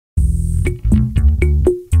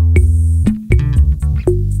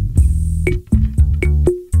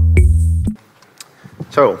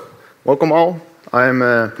So, welcome all. I'm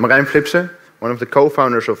Marijn Flipse, one of the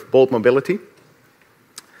co-founders of Bolt Mobility.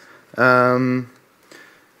 And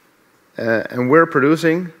we're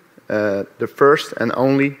producing the first and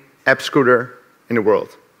only app scooter in the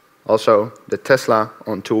world. Also, the Tesla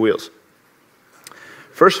on two wheels.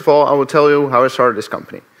 First of all, I will tell you how I started this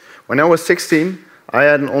company. When I was 16, I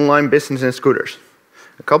had an online business in scooters.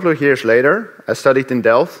 A couple of years later, I studied in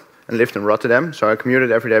Delft and lived in Rotterdam, so I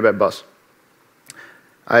commuted every day by bus.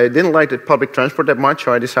 I didn't like the public transport that much,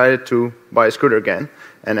 so I decided to buy a scooter again.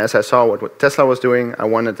 And as I saw what Tesla was doing, I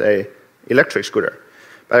wanted an electric scooter.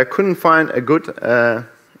 But I couldn't find a good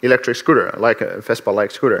electric scooter, like a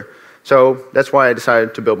Vespa-like scooter. So that's why I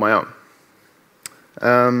decided to build my own.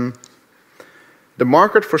 The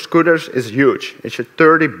market for scooters is huge. It's a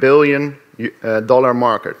 $30 billion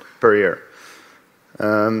market per year.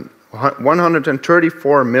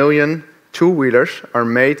 134 million two-wheelers are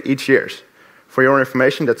made each year. For your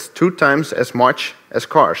information, that's 2 times as much as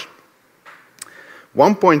cars.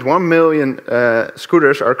 1.1 million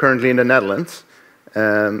scooters are currently in the Netherlands.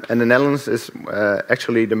 And the Netherlands is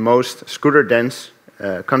actually the most scooter-dense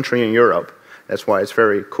country in Europe. That's why it's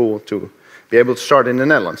very cool to be able to start in the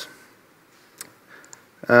Netherlands.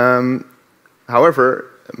 However,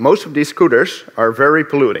 most of these scooters are very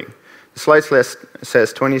polluting. The slide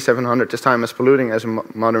says 2,700 times as polluting as a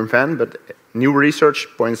modern van, but new research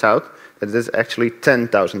points out that it is actually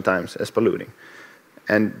 10,000 times as polluting.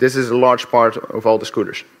 And this is a large part of all the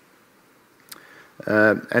scooters.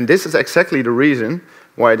 And this is exactly the reason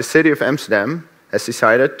why the city of Amsterdam has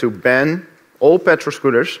decided to ban all petrol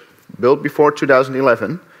scooters built before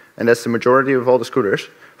 2011, and that's the majority of all the scooters,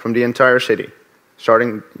 from the entire city,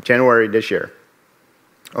 starting January this year.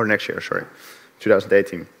 Or next year, sorry,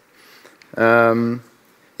 2018.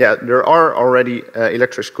 Yeah, there are already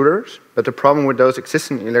electric scooters, but the problem with those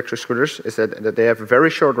existing electric scooters is that they have a very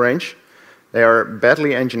short range, they are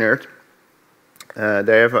badly engineered,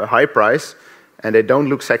 they have a high price, and they don't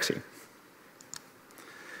look sexy.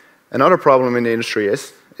 Another problem in the industry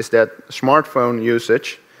is that smartphone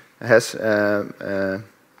usage has,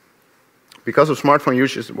 because of smartphone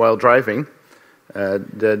usage while driving,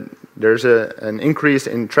 there's an increase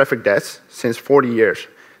in traffic deaths since 40 years.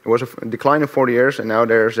 There was a decline of 40 years, and now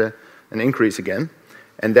there's an increase again.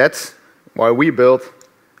 And that's why we built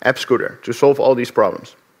App Scooter, to solve all these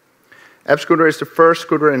problems. App Scooter is the first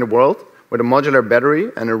scooter in the world with a modular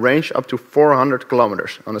battery and a range up to 400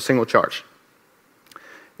 kilometers on a single charge.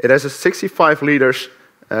 It has a 65 liters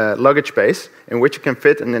luggage space in which you can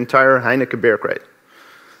fit an entire Heineken beer crate.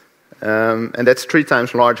 And that's 3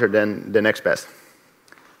 times larger than the next best.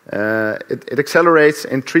 It accelerates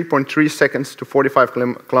in 3.3 seconds to 45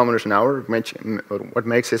 kilometers an hour. What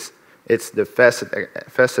makes it's the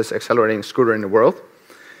fastest accelerating scooter in the world.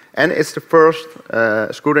 And it's the first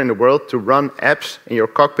scooter in the world to run apps in your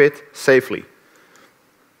cockpit safely.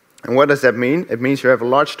 And what does that mean? It means you have a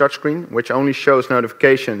large touchscreen which only shows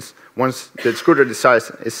notifications once the scooter decides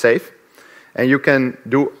it's safe. And you can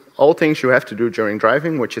do all things you have to do during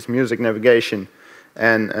driving, which is music, navigation,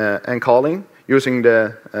 and calling, using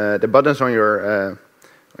the buttons on your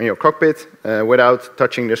cockpit without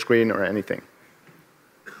touching the screen or anything.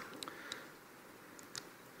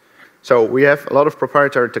 So we have a lot of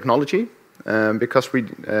proprietary technology because we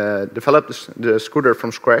developed the scooter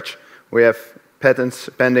from scratch. We have patents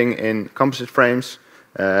pending in composite frames,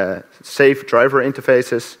 safe driver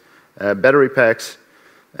interfaces, battery packs,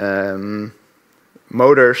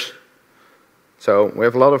 motors. So we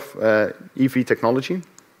have a lot of EV technology.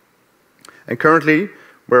 And currently,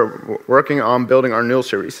 we're working on building our null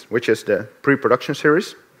series, which is the pre-production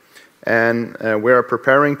series. And we are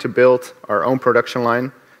preparing to build our own production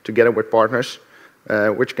line together with partners,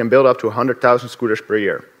 which can build up to 100,000 scooters per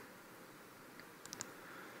year.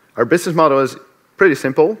 Our business model is pretty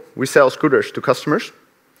simple. We sell scooters to customers,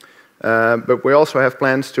 but we also have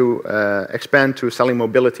plans to expand to selling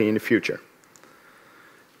mobility in the future.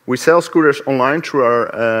 We sell scooters online through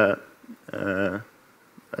our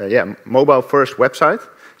mobile-first website.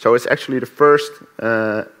 So it's actually the first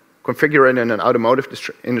configurator in an automotive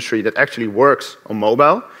industry that actually works on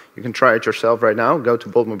mobile. You can try it yourself right now. Go to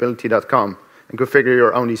boltmobility.com and configure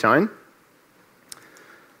your own design.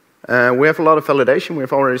 We have a lot of validation.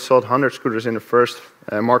 We've already sold 100 scooters in the first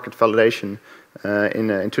market validation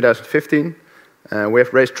in 2015. We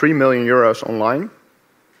have raised 3 million euros online.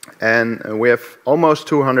 And we have almost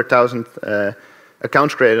 200,000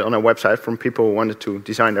 accounts created on our website from people who wanted to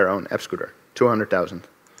design their own app scooter. 200,000.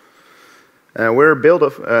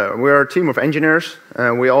 We're a team of engineers.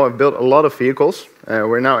 We all have built a lot of vehicles.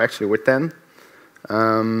 We're now actually with 10.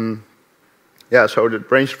 Yeah, so it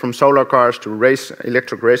ranges from solar cars to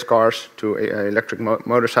electric race cars to electric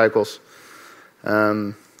motorcycles.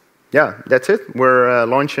 Yeah, that's it. We're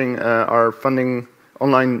launching our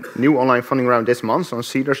new online funding round this month on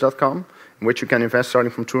Seeders.com, in which you can invest starting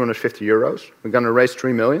from €250. We're going to raise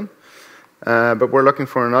 3 million, but we're looking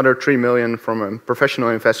for another 3 million from a professional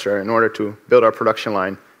investor in order to build our production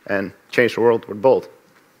line and change the world with Bolt.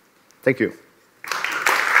 Thank you.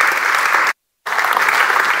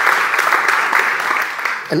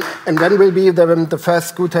 And when will be the first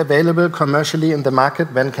scooter available commercially in the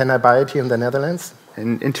market? When can I buy it here in the Netherlands?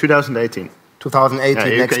 In 2018.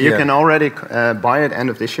 2018, next year. You can already buy it end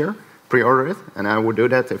of this year, pre-order it, and I would do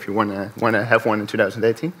that if you want to have one in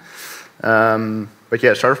 2018. But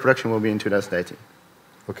yeah, start of production will be in 2018.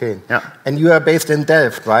 Okay. Yeah. And you are based in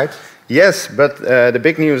Delft, right? Yes, but the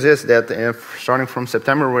big news is that starting from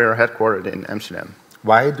September we are headquartered in Amsterdam.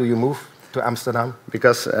 Why do you move to Amsterdam?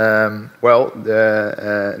 Because,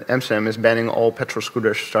 Amsterdam is banning all petrol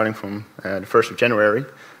scooters starting from the 1st of January.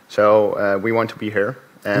 So we want to be here.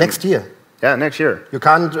 And next year? Yeah, next year. You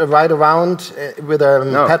can't ride around with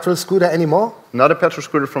a petrol scooter anymore? Not a petrol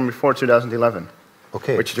scooter from before 2011.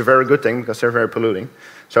 Okay. Which is a very good thing because they're very polluting.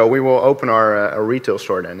 So we will open our retail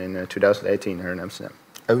store then in 2018 here in Amsterdam.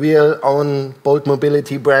 A real own Bolt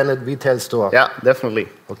Mobility branded retail store? Yeah, definitely.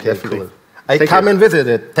 Okay, definitely. cool. I come and visit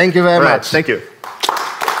it. Thank you very much. Thank you.